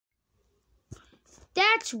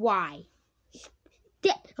That's why.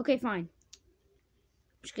 Okay, fine.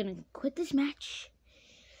 I'm just gonna quit this match.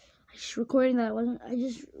 I just recording that I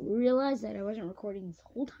just realized that I wasn't recording this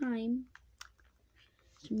whole time.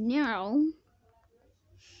 So now,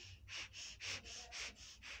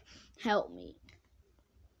 help me.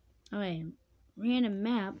 Okay, random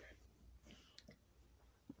map.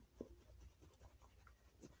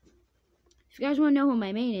 If you guys want to know who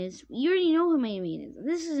my main is, you already know who my main is.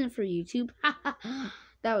 This isn't for YouTube.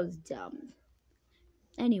 That was dumb.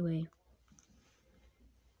 Anyway.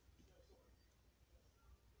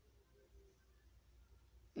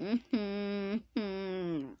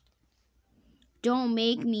 Don't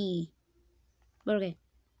make me. But okay.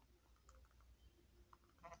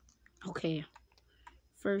 Okay.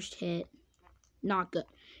 First hit. Not good.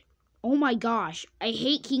 Oh my gosh. I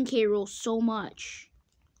hate King K. Rool so much.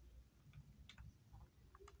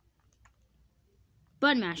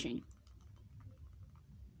 Button mashing.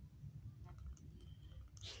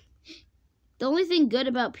 The only thing good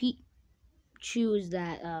about Pichu is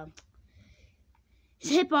that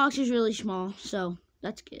his hitbox is really small, so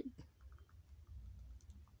that's good.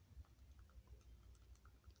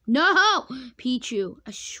 No! Pichu,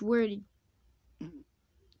 I swear to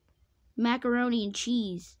macaroni and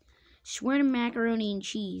cheese. I swear to macaroni and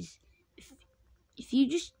cheese. If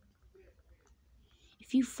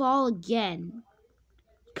you fall again,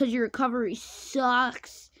 because your recovery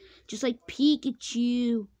sucks, just like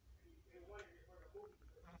Pikachu.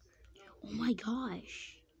 Oh my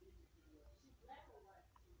gosh.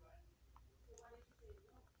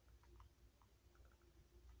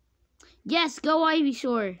 Yes, go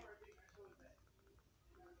Ivysaur.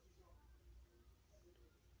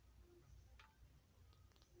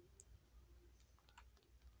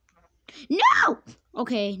 No!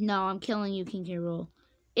 Okay, no, I'm killing you, King K. Rool.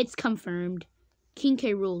 It's confirmed. King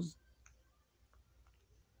K. Rool's.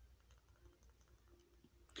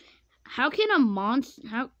 How can a monster...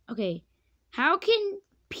 How can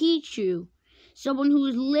Pichu, someone who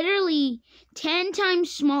is literally 10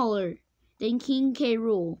 times smaller than King K.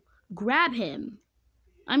 Rool, grab him?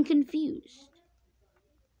 I'm confused.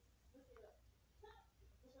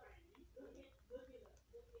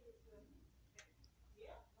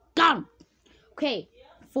 Got him! Okay,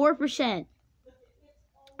 4%.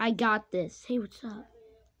 I got this. Hey, what's up?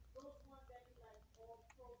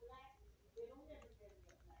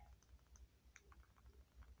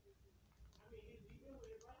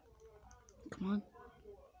 Come on.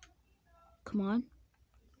 Come on.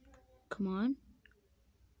 Come on.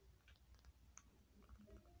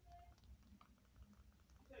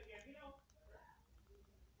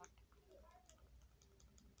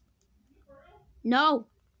 No.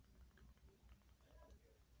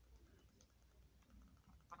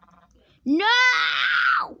 No!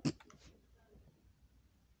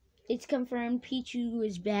 It's confirmed Pichu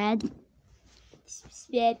is bad.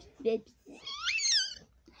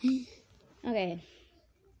 Okay.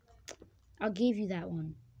 I'll give you that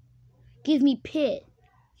one. Give me Pit.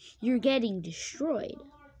 You're getting destroyed.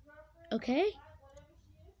 Okay?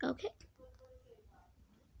 Okay.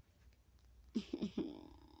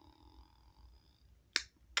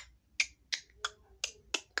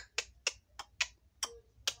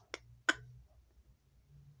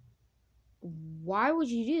 Why would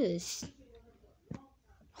you do this?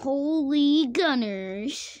 Holy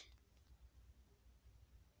gunners.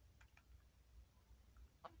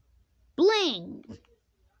 Bling!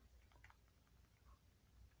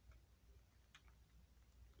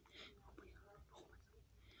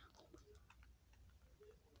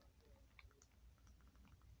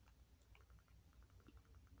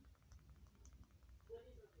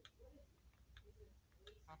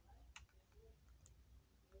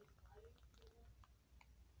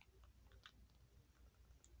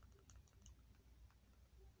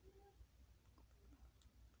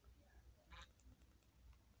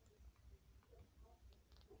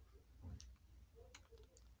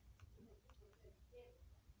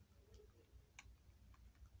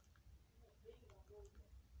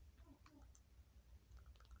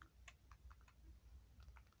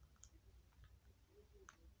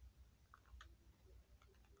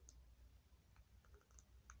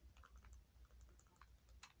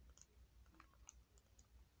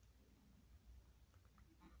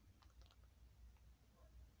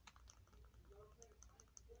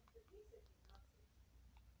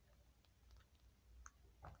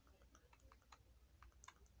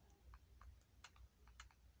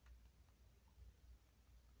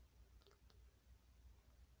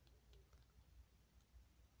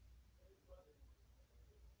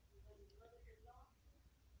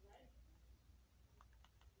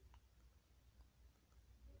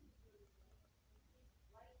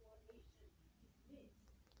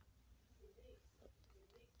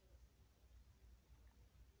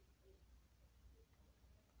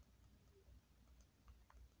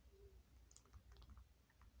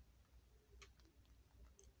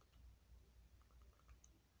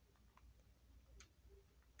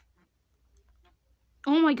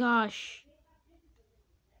 Oh my gosh.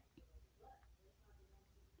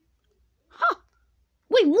 Huh.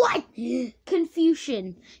 Wait, what?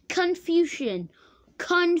 Confusion. Confusion.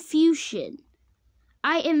 Confusion.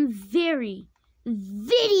 I am very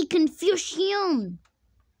confusion.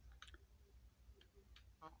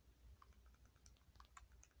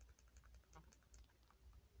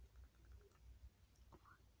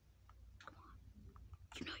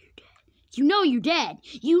 You know you're dead.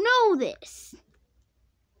 You know this.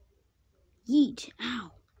 Yeet. Ow.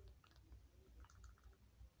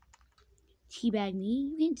 Teabag me.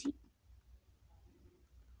 You can't see.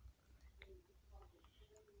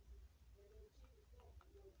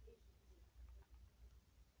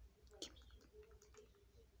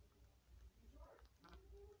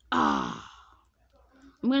 Ah.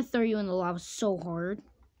 I'm gonna throw you in the lava so hard.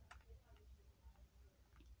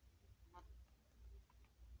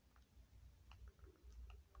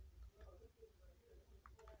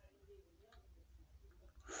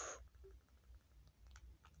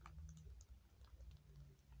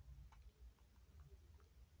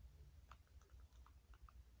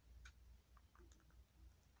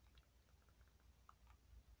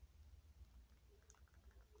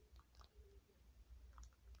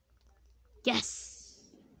 Yes.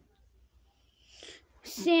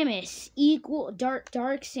 Samus equal dark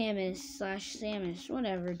Samus slash Samus,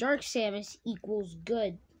 whatever. Dark Samus equals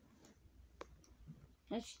good.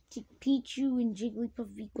 That's Pichu and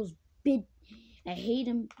Jigglypuff equals bid. I hate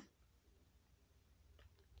him.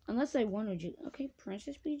 Unless I want to. Okay,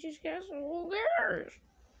 Princess Peach's castle. Who cares?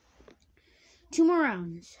 2 more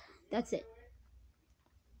rounds. That's it.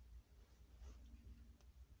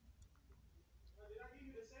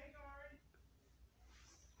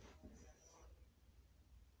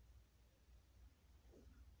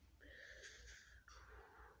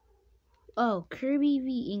 Oh, Kirby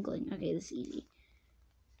v. Inkling. Okay, this is easy.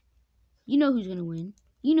 You know who's gonna win.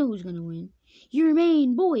 You know who's gonna win. Your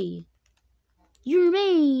main boy. Your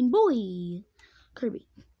main boy. Kirby.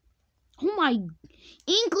 Oh my.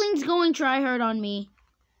 Inkling's going try hard on me.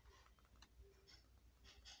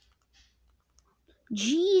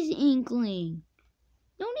 Jeez, Inkling.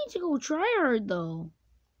 No need to go try hard though.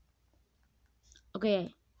 Okay.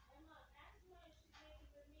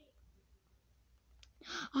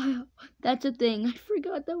 Oh, that's a thing. I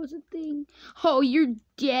forgot that was a thing. Oh, you're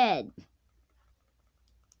dead.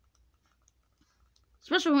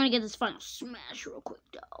 Especially when I get this final smash real quick,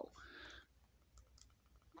 though.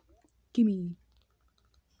 Gimme.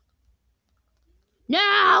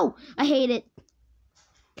 No! I hate it.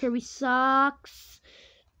 Kirby sucks.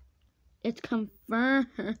 It's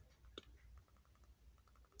confirmed.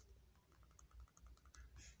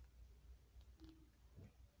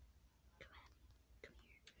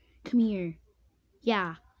 Come here.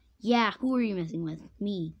 Yeah. Yeah, who are you messing with?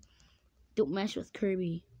 Me. Don't mess with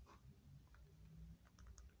Kirby.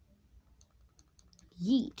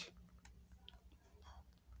 Yeet.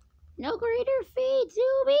 No greater fate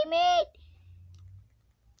to be made.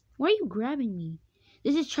 Why are you grabbing me?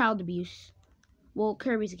 This is child abuse. Well,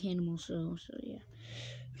 Kirby's a cannibal, so yeah.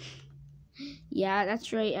 Yeah,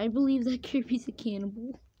 that's right. I believe that Kirby's a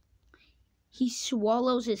cannibal. He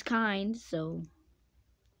swallows his kind, so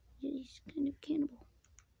yeah, he's kind of cannibal.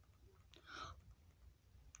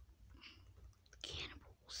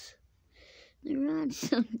 Cannibals. They're on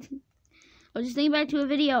something. I was just thinking back to a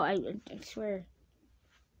video. I swear.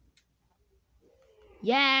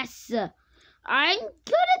 Yes! I'm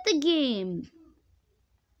good at the game.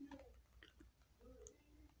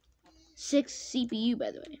 6 CPU,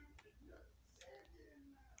 by the way.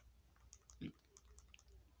 I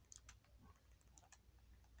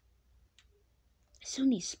still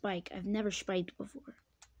need Spike. I've never spiked before.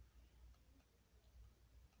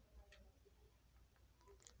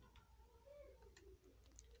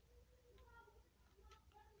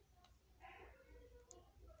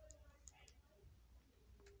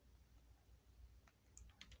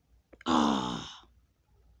 Oh.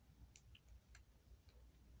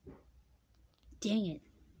 Dang it.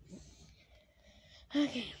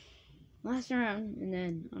 Okay. Last round, and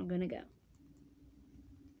then I'm gonna go.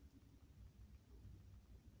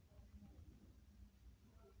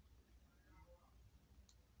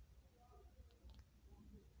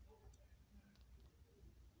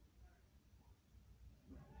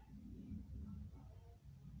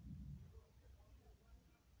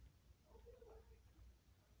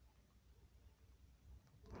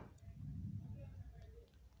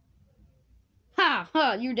 Ha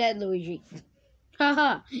ha, you're dead, Luigi. Ha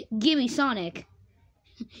ha, gimme Sonic.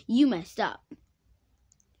 You messed up.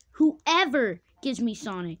 Whoever gives me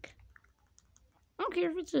Sonic. don't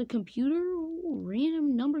care if it's a computer or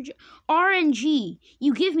random number. RNG.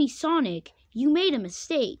 You give me Sonic. You made a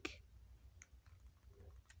mistake.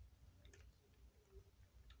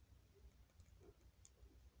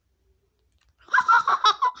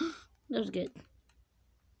 That was good.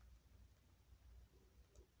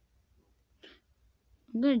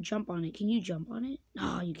 I'm gonna jump on it. Can you jump on it?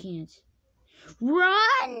 No, you can't.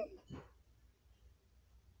 Run!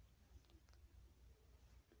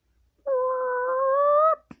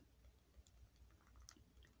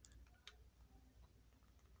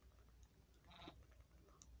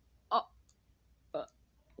 Oh.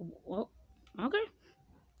 Well, okay.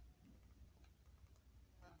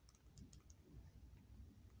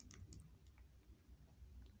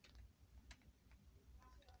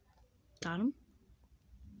 Got him.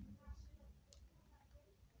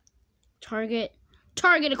 Target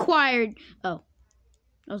acquired. Oh,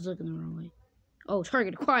 I was looking the wrong way. Oh,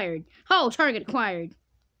 target acquired. Oh, target acquired.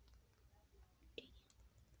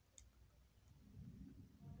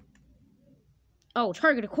 Oh,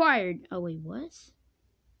 target acquired. Oh, wait, what?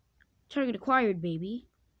 Target acquired, baby.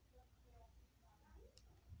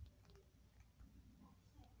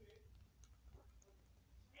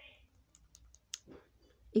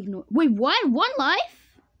 Ignore. Wait, what? 1 life?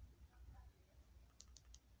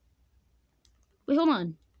 Wait, hold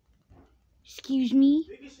on. Excuse me.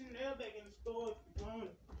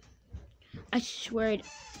 I swear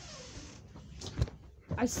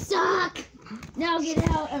I suck. Now get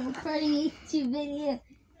out. I'm recording a YouTube video.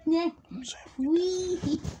 Nah,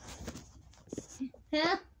 please.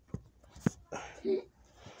 Huh?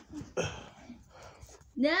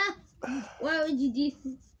 Nah. Why would you do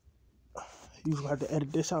this? You have to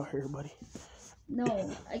edit this out here, buddy.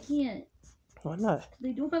 No, I can't. Why not?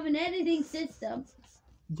 They don't have an editing system.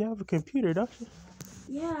 You have a computer, don't you?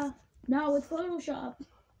 Yeah. Not with Photoshop.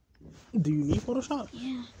 Do you need Photoshop?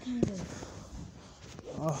 Yeah, kind of.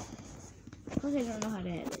 Oh. Plus, I don't know how to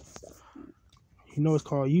edit stuff. You know it's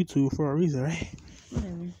called YouTube for a reason, right?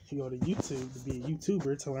 Whatever. You go to YouTube to be a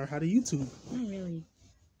YouTuber to learn how to YouTube. Not really.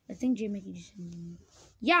 I think J Mickey just...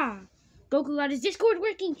 Yeah! Goku got his Discord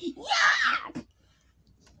working! Yeah!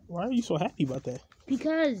 Why are you so happy about that?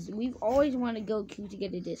 Because we've always wanted Goku to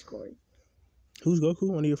get a Discord. Who's Goku?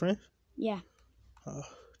 One of your friends? Yeah. Oh,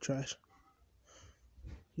 trash.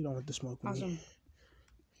 You don't want to smoke with Awesome.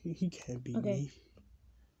 me. He can't beat me.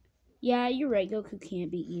 Yeah, you're right. Goku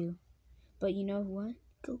can't beat you. But you know what?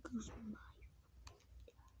 Goku's mine.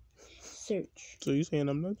 Search. So you saying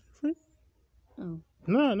I'm not your friend? Oh.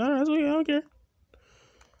 No, that's okay. I don't care.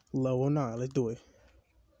 Low or not, let's do it.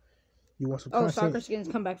 You want some content? Soccer skins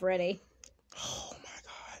come back ready. Oh my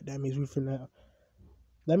god, that means we finna.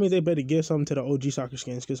 That means they better give something to the OG soccer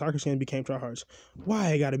skins because soccer skins became tryhards. Why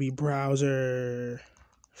it gotta be browser?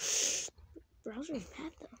 Browser is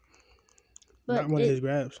bad though. But not one of his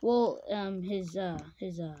grabs. Well, his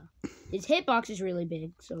hitbox is really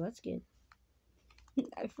big, so that's good.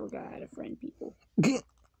 I forgot how to friend people.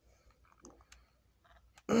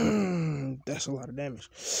 That's a lot of damage.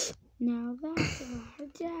 Now that's a lot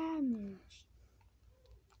of damage.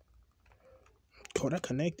 Oh, that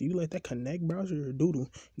connect. You let that connect browser or doodle?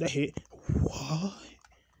 That hit. What?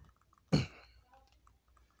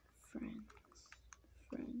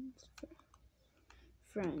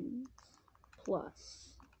 Friends. Plus.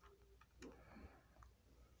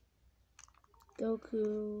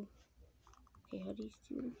 Goku. Okay, how do you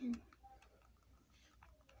do it again?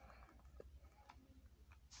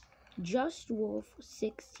 Just Wolf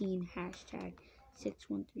 16 hashtag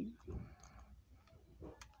 6139.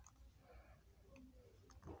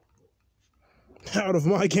 Out of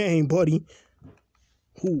my game, buddy.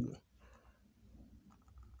 Who?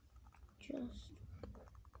 Just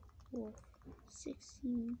Wolf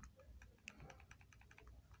 16.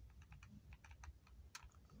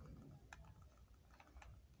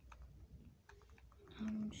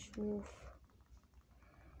 Just Wolf.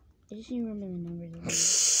 I just need to remember the numbers of it.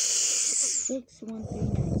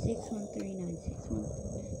 6139, 6139,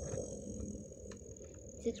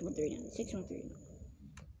 6139, 6139,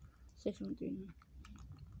 6139,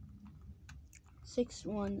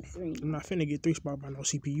 6139. I'm not finna get 3 spot by no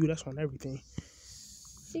CPU. That's on everything.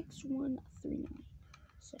 6139.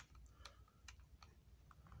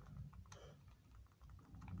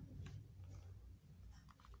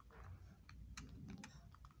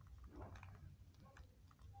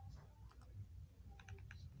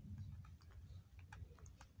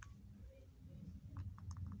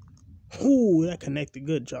 Ooh, that connected.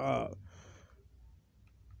 Good job.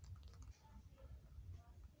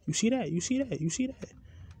 You see that? You see that? You see that?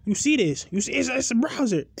 You see this? You see? It's a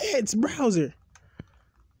browser. It's a browser.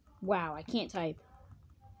 Wow, I can't type.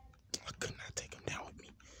 I could not take him down with me.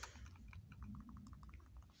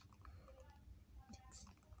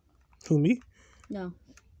 Who, me? No.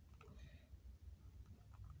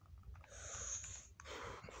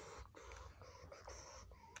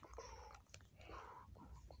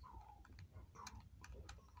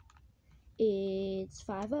 It's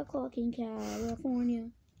 5 o'clock in California.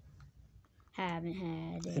 Haven't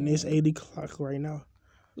had it. And it's 8 o'clock right now.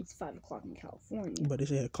 It's 5 o'clock in California. But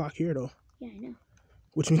it's 8 o'clock here, though. Yeah, I know.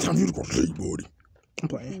 Which means time for you to go to sleep, buddy. I'm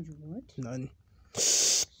playing. What? Nothing.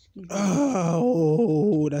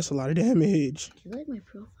 Oh, that's a lot of damage. Do you like my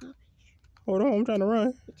profile picture? Hold on, I'm trying to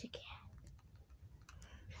run. It's a cat.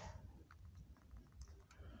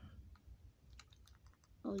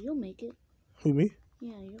 Oh, you'll make it. Who, me?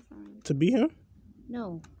 Yeah, you're fine. To be him?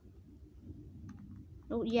 No.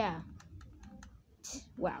 Oh, yeah.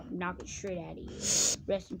 Wow, knock it straight out of you.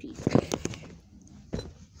 Rest in peace.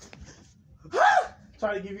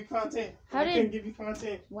 Try to give you content. I couldn't give you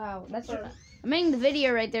content. Wow, that's I'm making the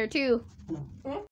video right there too.